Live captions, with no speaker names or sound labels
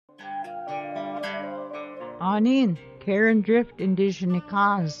Anin, Karen Drift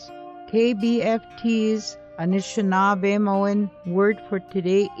Indigenikaz. KBFT's Anishinaabe word for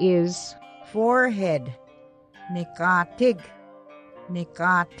today is forehead. Nikatig.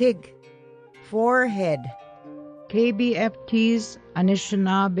 Nikatig. Forehead. KBFT's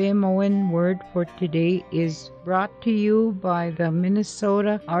Anishinaabe word for today is brought to you by the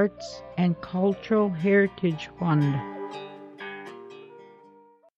Minnesota Arts and Cultural Heritage Fund.